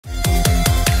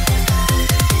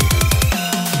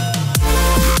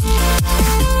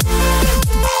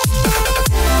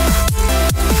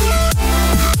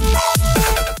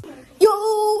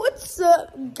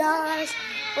guys,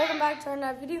 welcome back to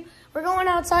another video. We're going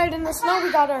outside in the snow.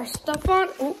 We got our stuff on.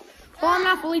 Oh, well, I'm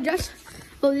not fully dressed,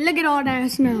 but look at all that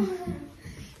snow.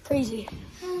 Crazy.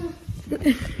 I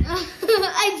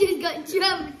just got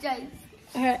traumatized.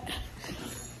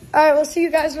 Alright, we'll see you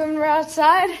guys when we're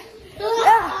outside.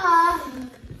 Yeah.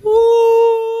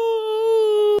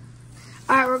 Woo!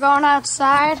 Alright, we're going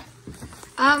outside.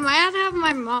 I had to have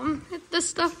my mom hit this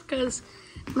stuff because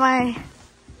my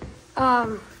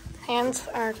hands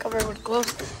are covered with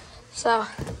gloves. So,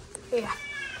 yeah.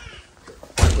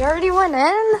 You already went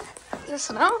in the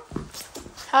snow?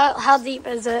 How deep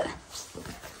is it?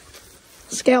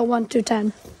 Scale 1 to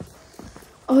 10.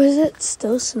 Oh, is it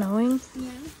still snowing? Yeah.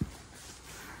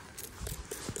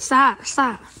 Stop.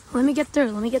 Let me get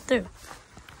through.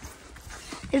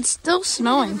 It's still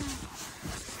snowing.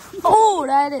 Oh,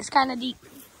 that is kind of deep.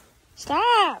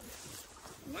 Stop.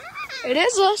 No. It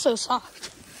is also soft.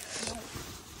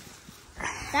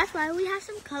 That's why we have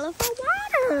some colorful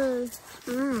water.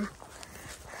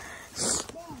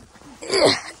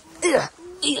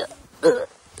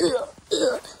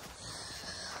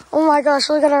 Oh my gosh,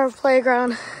 look at our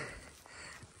playground.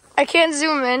 I can't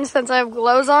zoom in since I have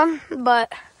gloves on,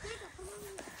 but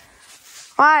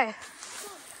why?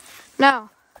 No.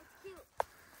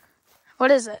 What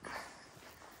is it?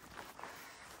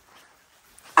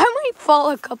 I might fall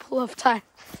a couple of times.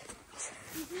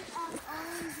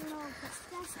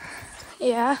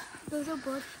 Yeah. Those are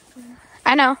both.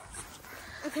 I know.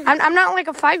 Okay. I'm not like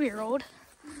a 5-year-old.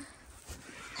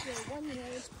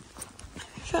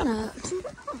 Shut up.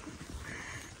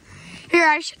 Here,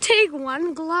 I should take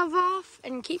one glove off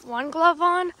and keep one glove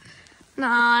on.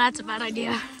 Nah, that's a bad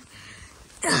idea.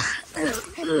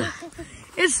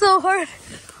 It's so hard.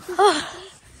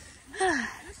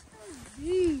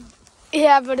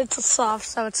 Yeah, but it's soft,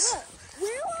 so it's...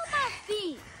 Where are my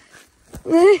feet?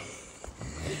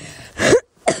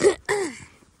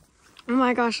 Oh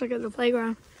my gosh, look at the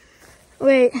playground.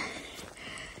 Wait.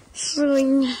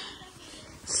 Swing.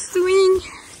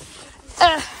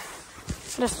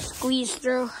 Just squeeze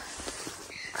through.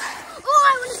 Oh,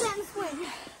 I want to get in the swing.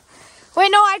 Wait,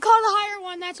 no, I called the higher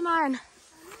one. That's mine.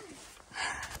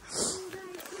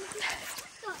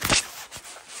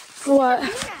 What?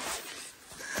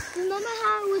 Remember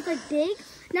how it was like big?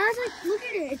 Now it's like, look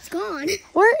at it, it's gone.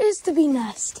 Where is the bee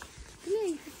nest? Come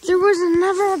here. There was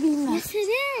never a bee nest. Yes, it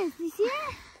is. You see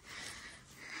it?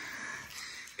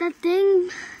 That thing,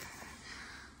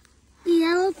 the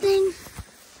yellow thing.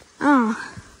 Oh.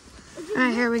 All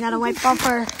right, here we gotta wipe off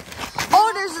our.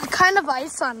 Oh, there's kind of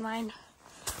ice on mine.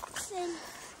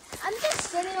 I'm just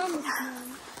sitting on the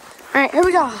snow. All right, here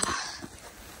we go.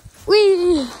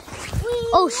 Whee!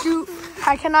 Oh shoot!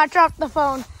 I cannot drop the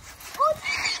phone. Oh,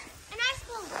 an ice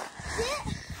cone.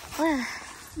 Sit. Where?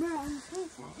 Bro, on the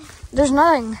front side. There's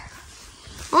nothing.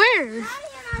 Where?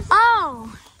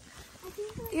 Oh.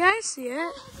 Yeah, I see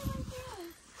it.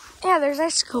 Yeah, there's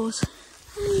icicles.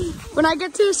 When I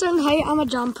get to a certain height, I'm gonna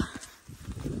jump.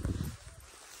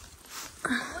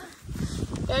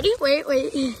 Ready?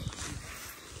 Wait.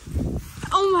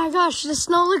 Oh my gosh, the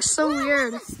snow looks so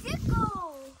weird. Wait.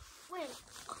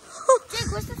 Jake,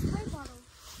 where's the spray bottle?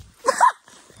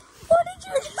 What did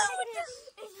you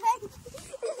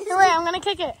do? Wait, I'm gonna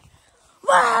kick it.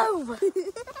 Whoa!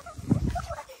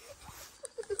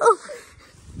 Oh.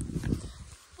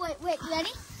 Wait, you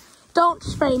ready? Don't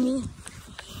spray me.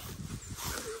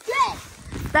 Jake!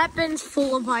 That bin's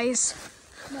full of ice.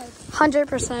 No.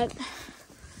 100%.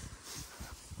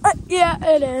 Yeah,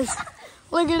 it is.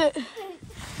 Look at it.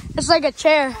 It's like a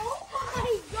chair. Oh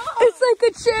my God! It's like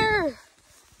a chair.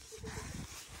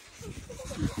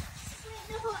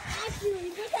 No, actually,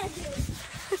 look at this.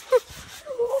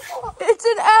 It's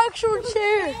an actual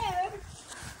chair.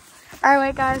 All right,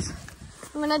 wait, guys.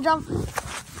 I'm gonna jump.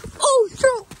 Oh,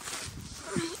 shoot!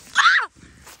 Ah!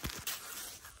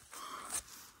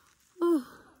 Oh.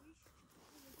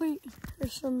 Wait,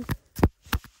 there's some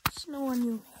snow on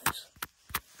you guys.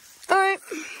 All right.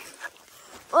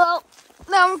 Well,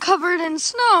 now I'm covered in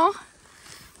snow,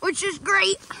 which is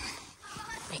great. Oh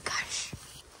my gosh.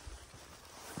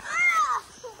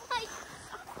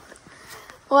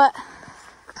 What?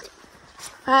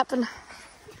 What happened?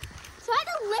 Try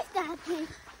to lift that thing.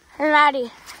 Hey,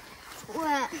 Maddie.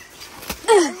 What?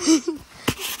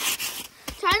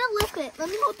 Try to lift it. Let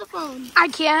me hold the phone. I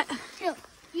can't. Chill.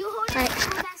 You hold it Right.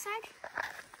 on that side?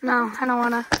 No, I don't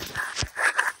wanna.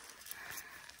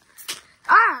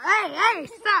 Ah, hey,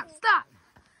 stop.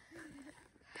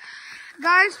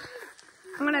 Guys,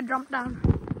 I'm gonna jump down.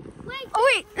 Wait. Oh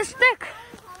wait, the stick.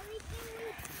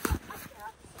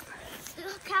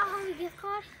 Look how hungry gift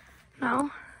card.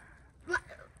 No. What?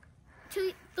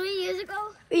 3 years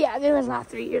ago? Yeah, it was not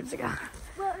 3 years ago.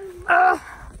 I'm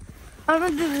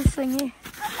gonna do this thingy.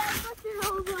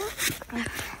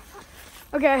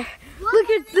 Okay, look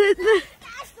at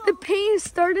the paint is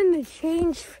starting to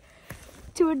change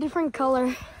to a different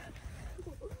color.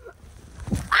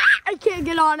 I can't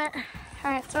get on it.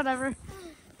 Alright, it's whatever.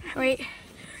 Wait,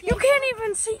 you can't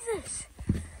even see this.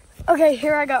 Okay,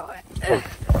 here I go.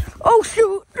 Oh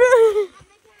shoot!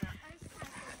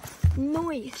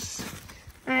 Nice.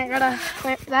 Alright, gotta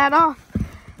wipe that off.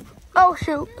 Oh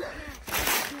shoot.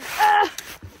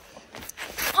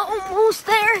 Almost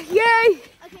there, yay!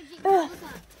 Okay, G, look up.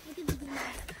 Look at the bean.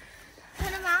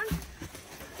 Turn around.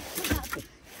 Look up.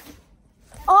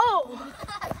 Oh!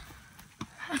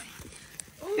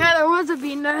 Yeah, there was a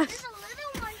bean nest. There's a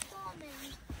little one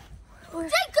falling.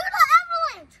 Jake, go to the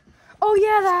avalanche! Oh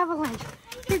yeah, the avalanche.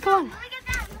 Here, come on. Look at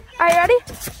that. Look at Are you ready?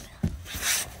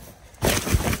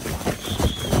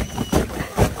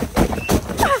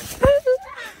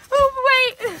 Oh,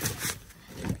 wait.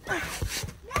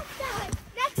 Next side.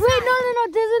 Next Wait, side. no.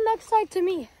 There's a next side to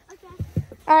me. Okay.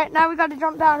 All right, now we got to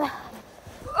jump down.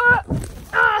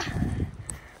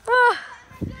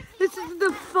 This is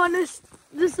the funnest.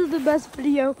 This is the best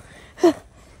video.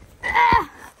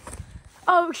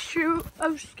 Oh shoot,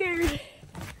 I'm scared.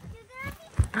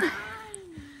 I'm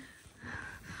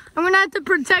gonna have to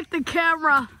protect the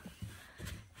camera.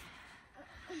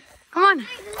 Come on,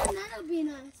 That'll be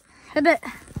nice. hit it.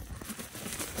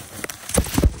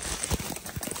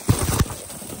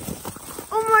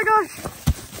 Oh my gosh.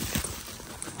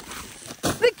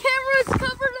 The camera is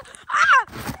covered.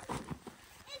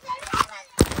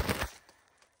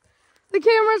 The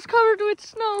camera's covered with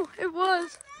snow. It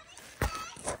was.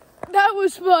 That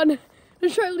was fun.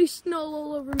 There's hardly snow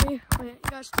all over me. Wait, you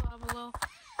guys still have a little.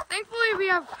 Thankfully, we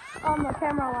have a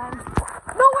camera lens.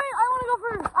 No, wait, I want to go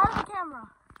first. I have the camera.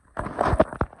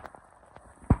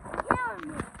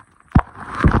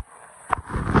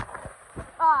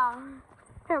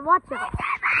 Here, watch it.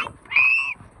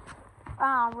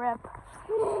 Rip.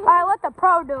 Alright, let the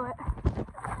pro do it.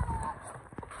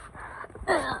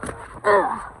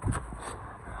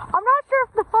 I'm not sure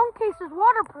if the phone case is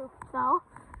waterproof, though.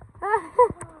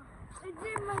 It's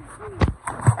in my teeth.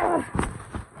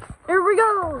 Here we go.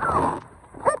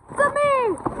 It's me.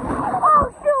 Oh,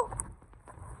 shoot.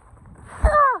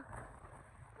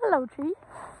 Hello, tree.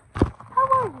 How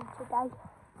are you today?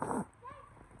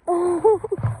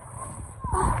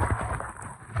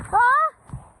 Huh?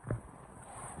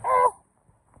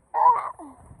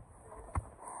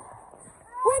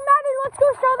 Wait, Maddie, let's go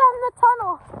show them the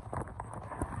tunnel.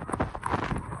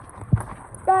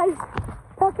 Guys,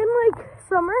 back in like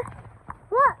summer.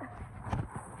 What?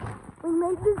 We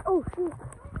made this. Oh shoot!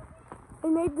 We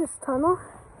made this tunnel.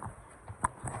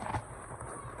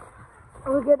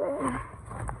 Look at it.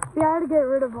 We had to get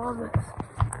rid of all this.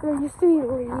 There used to be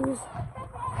leaves.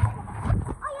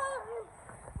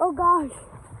 Oh gosh.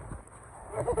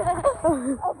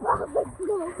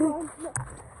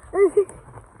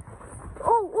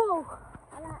 Oh, whoa.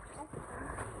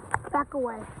 Back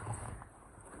away.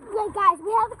 Yeah, guys,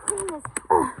 we have to clean this.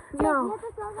 No. We have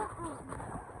to throw that out.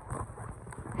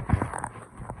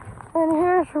 And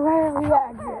here's where we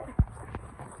exit.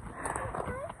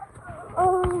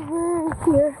 Over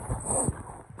here.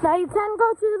 Now you can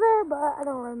go through there, but I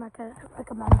don't really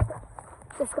recommend it.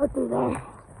 Just go through there.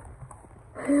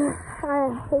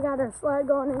 Alright, we got a slide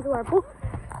going into our pool.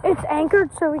 It's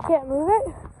anchored so we can't move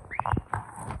it.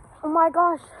 Oh my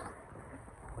gosh.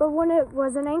 But when it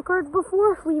wasn't anchored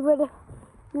before, we would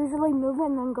usually move it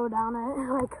and then go down it.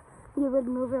 Like, we would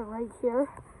move it right here.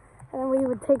 And then we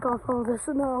would take off all the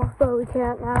snow, but we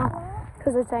can't now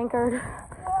because it's anchored.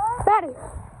 Maddie!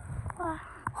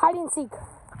 Hide and seek.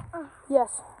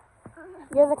 Yes.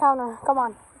 You're the counter. Come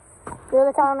on. You're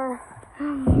the counter.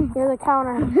 You're the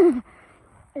counter.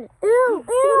 Ew!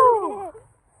 Ew!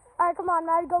 Alright, come on,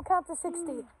 Maddie. Go count to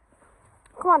 60.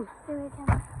 Come on.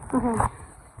 Okay.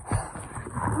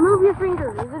 Move your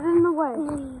fingers. Is it in the way?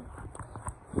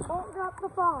 Don't drop the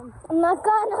phone. I'm not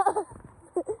gonna.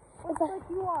 Looks like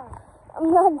you are. I'm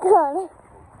not gonna.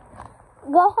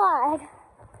 Go hard.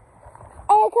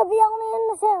 And it could be only in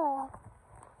the center.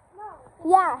 No.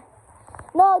 Yeah.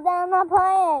 No, then I'm not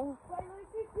playing. Wait, let me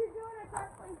see if you're doing it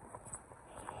correctly.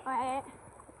 Alright.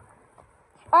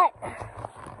 Alright.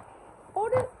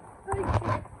 Hold it like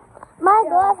this. My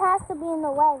glove has to be in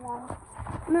the way, though.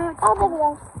 No. Oh, there we go.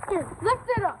 Here, lift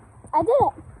it up. I did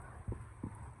it.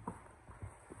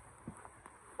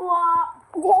 What?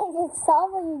 Dang, it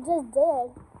stopped what you just did.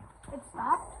 It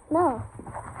stopped? No.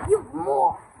 You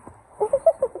more. Wait.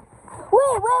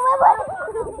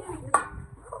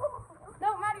 No,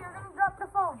 Maddie, you're gonna drop the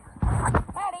phone. phone.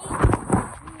 Daddy.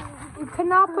 You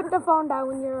cannot put the phone down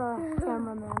when you're a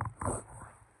cameraman.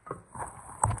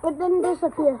 It didn't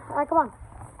disappear. All right, come on.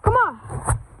 Come on.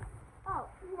 Oh,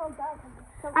 you go down.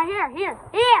 All right, here.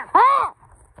 Ah!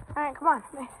 All right, come on.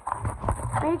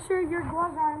 Make sure your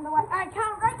gloves are in the way. All right,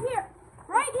 count right here.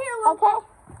 Right here, look. Okay.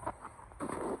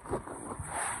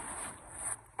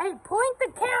 Hey, point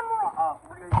the camera up.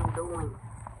 What are you doing?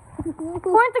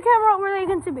 Point the camera up where they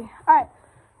can see me. All right.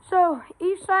 So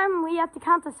each time we have to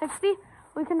count to 60.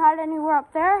 We can hide anywhere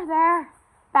up there,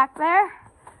 back there.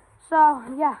 So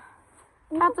yeah,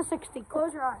 count to 60.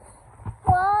 Close your eyes.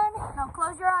 1. No,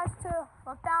 close your eyes too.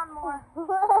 Look down more. 1.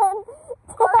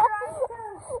 Close your eyes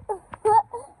too.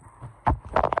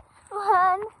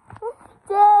 1,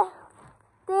 2,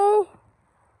 3,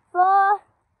 4,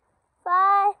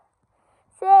 5,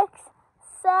 6,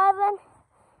 7,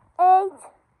 8,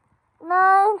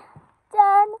 9,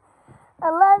 10,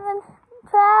 11,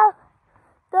 12,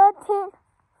 13,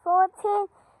 14,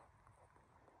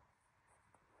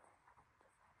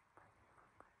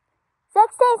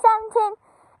 16, 17,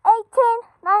 18,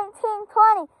 19,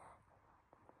 20.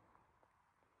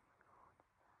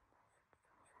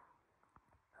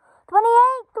 28,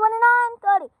 29,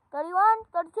 30, 31,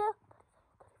 32,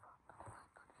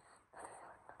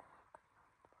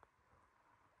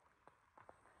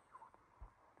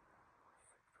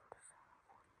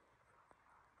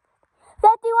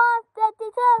 51,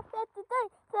 52, 53,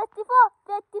 54,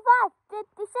 55,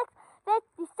 56,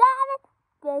 57,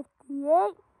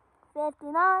 58,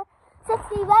 59,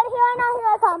 60. Ready? Here I know. Here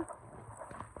I come.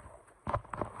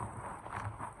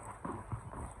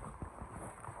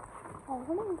 Oh,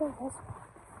 we're gonna do this.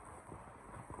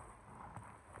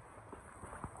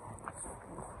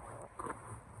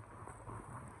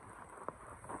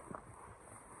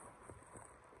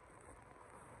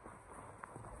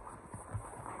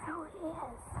 Oh,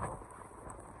 yes.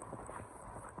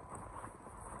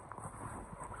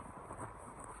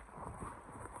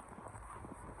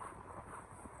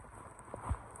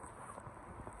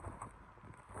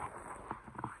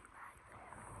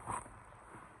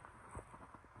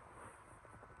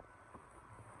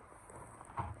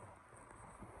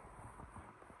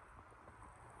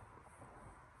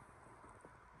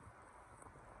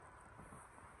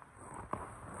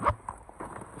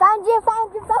 Found you. Oh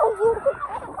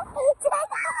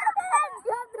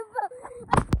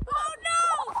no!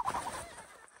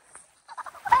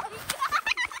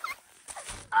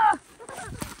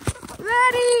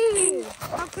 Ready?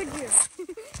 How could you?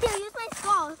 Here, use my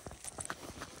skull.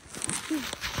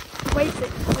 Wait.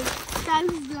 That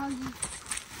was vlogging.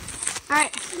 All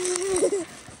right.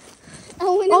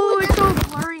 Oh, it's so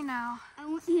blurry now. I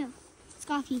want here.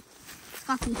 Scoffy.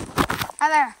 Hi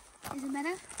there. Is it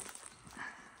better?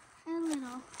 A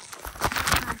little.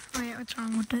 Wait, what's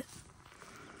wrong with it?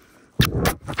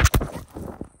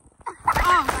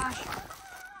 Oh gosh.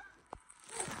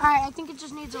 Alright, I think it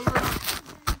just needs a little.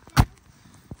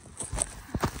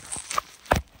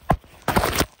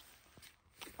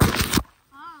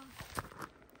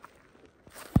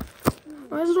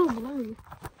 Why is it all blurry?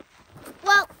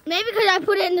 Well, maybe because I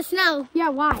put it in the snow. Yeah,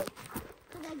 why?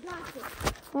 Because I got it.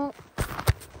 Well,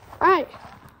 alright.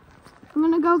 I'm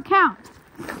gonna go count.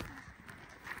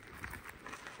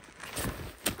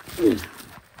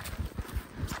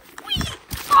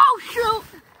 Oh shoot!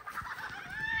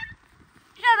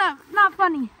 Shut up, not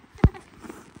funny.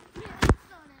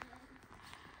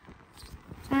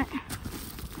 Alright.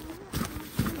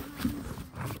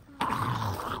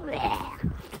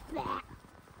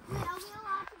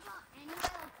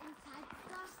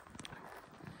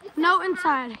 No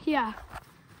inside, yeah.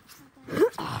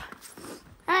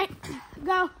 Alright,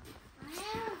 go.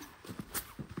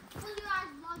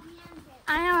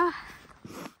 I have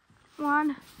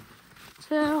 1,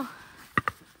 2,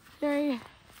 3,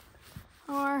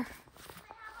 4.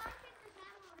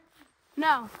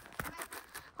 No.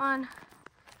 1,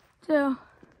 2,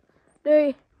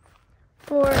 3,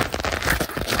 4,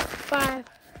 5,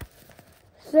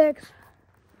 6,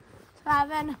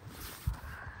 7.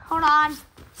 Hold on.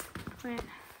 Wait.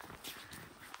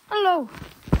 Hello.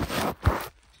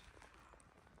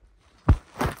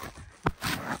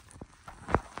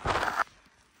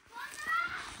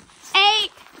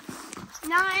 8,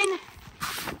 9,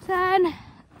 10,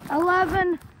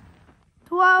 11,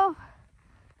 12,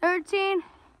 13,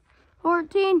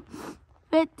 14,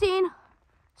 15,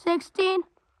 16,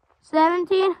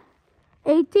 17,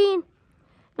 18,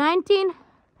 19,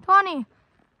 20,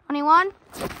 21,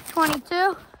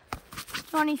 22,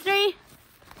 23,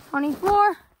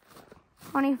 24,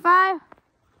 25,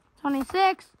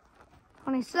 26,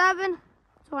 27,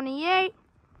 28,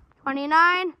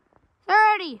 29,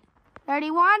 30,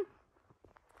 31,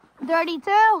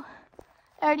 32,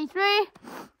 33,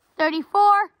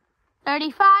 34,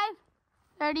 35,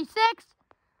 36,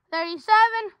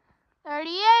 37,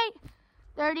 38,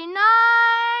 39,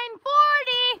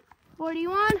 40,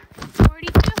 41,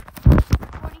 42,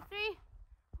 43,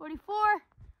 44,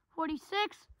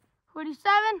 46,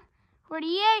 47,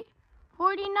 48,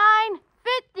 49,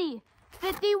 50,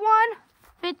 51,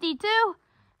 52,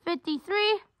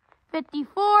 53,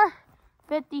 54,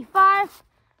 55,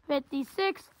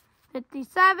 56,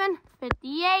 57,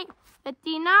 58,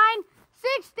 59,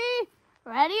 60.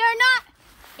 Ready or not,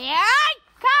 here I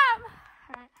come.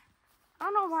 All right. I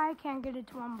don't know why I can't get it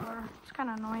to one blur. It's kind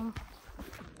of annoying.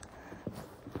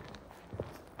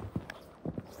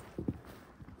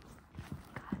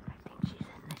 God, I think she's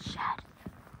in the shed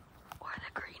or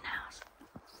the greenhouse.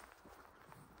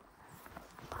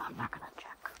 But I'm not going to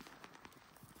check.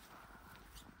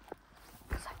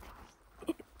 Because I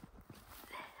think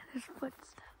there's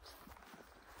footsteps.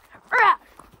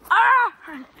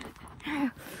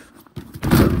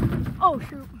 Oh,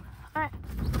 shoot. All right.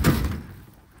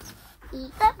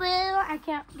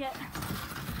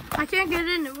 I can't get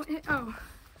in. Oh,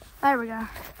 there we go.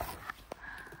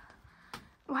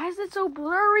 Why is it so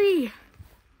blurry?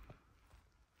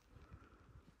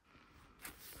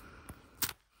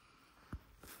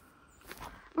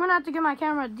 I'm gonna have to give my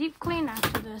camera a deep clean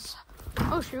after this.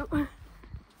 Oh shoot.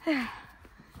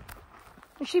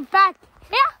 Is she back?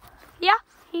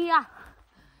 Yeah.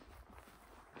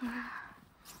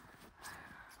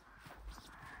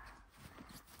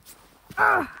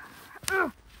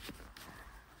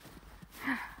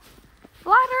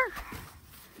 Ladder.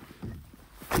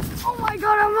 Oh my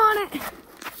God, I'm on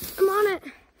it.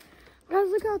 Guys,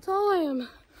 look how tall I am.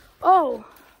 Oh,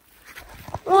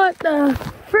 what the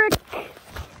frick?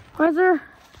 Why is there a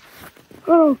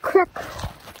little crack?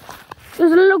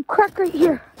 There's a little crack right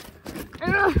here.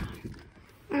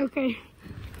 Okay.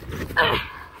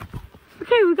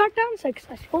 Okay, we got down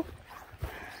successful.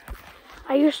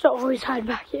 I used to always hide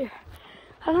back here.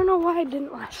 I don't know why I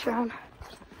didn't last round.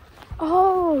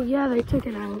 Oh, yeah, they took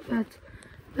it out. That's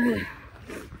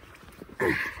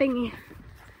thingy.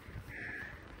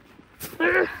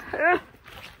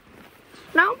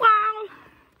 No, wow.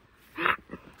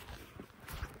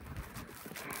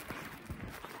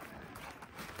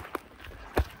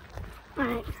 All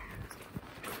right.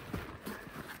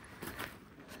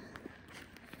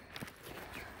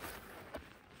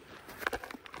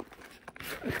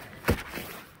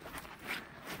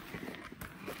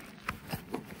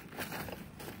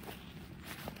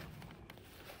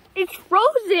 It's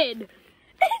frozen.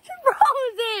 It's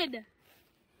frozen.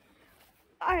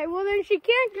 All right, well then she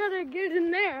can't get in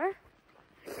there.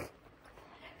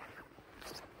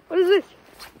 What is this?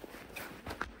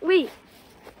 Wait.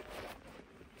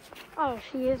 Oh,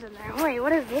 she is in there. Wait,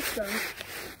 what is this though?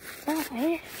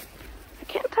 I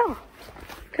can't tell.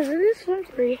 Because it is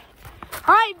slippery.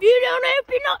 All right, if you don't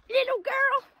open up, little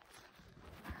girl.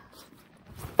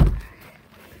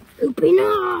 Open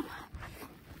up.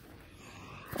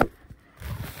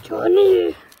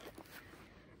 Johnny.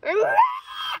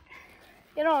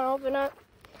 You don't open up.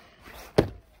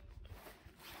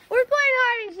 We're playing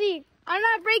hide and seek. I'm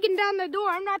not breaking down the door.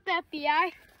 I'm not the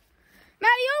FBI.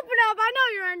 Maddie, open up. I know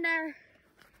you're in there.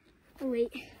 Oh,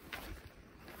 wait.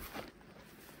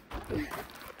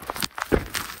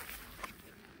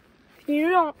 You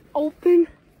don't open.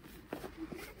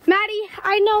 Maddie,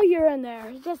 I know you're in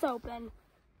there. Just open.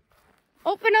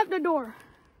 Open up the door.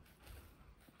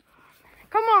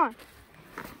 Come on.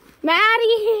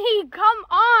 Maddie, come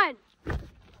on.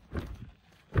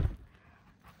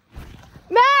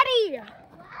 Maddie,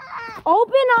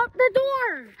 open up the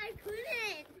door. I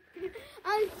couldn't. I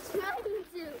was trying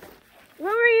to.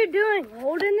 What were you doing?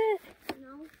 Holding it?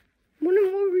 No. What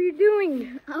were you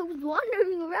doing? I was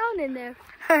wandering around in there.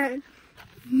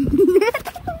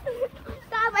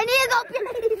 Stop, I need to go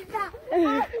please. Stop.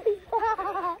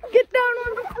 Get down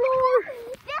on the floor.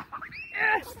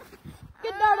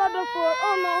 Get down on the floor.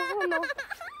 Oh no.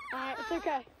 Alright, it's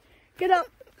okay. Get up.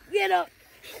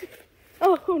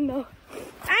 Oh no.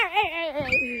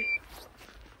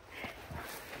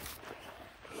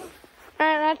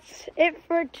 Alright, that's it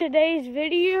for today's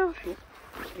video.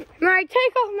 Alright,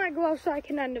 take off my gloves so I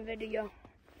can end the video.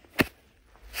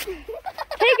 Take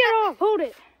it off. Hold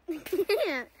it.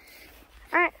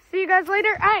 Alright, see you guys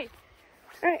later. Alright,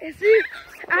 see you.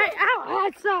 Alright, ow,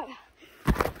 that's up.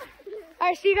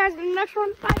 Alright, see you guys in the next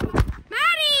one. Bye.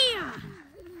 Maddie!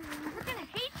 I'm gonna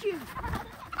hate you.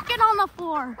 Get on the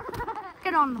floor.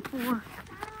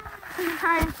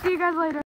 Alright, see you guys later.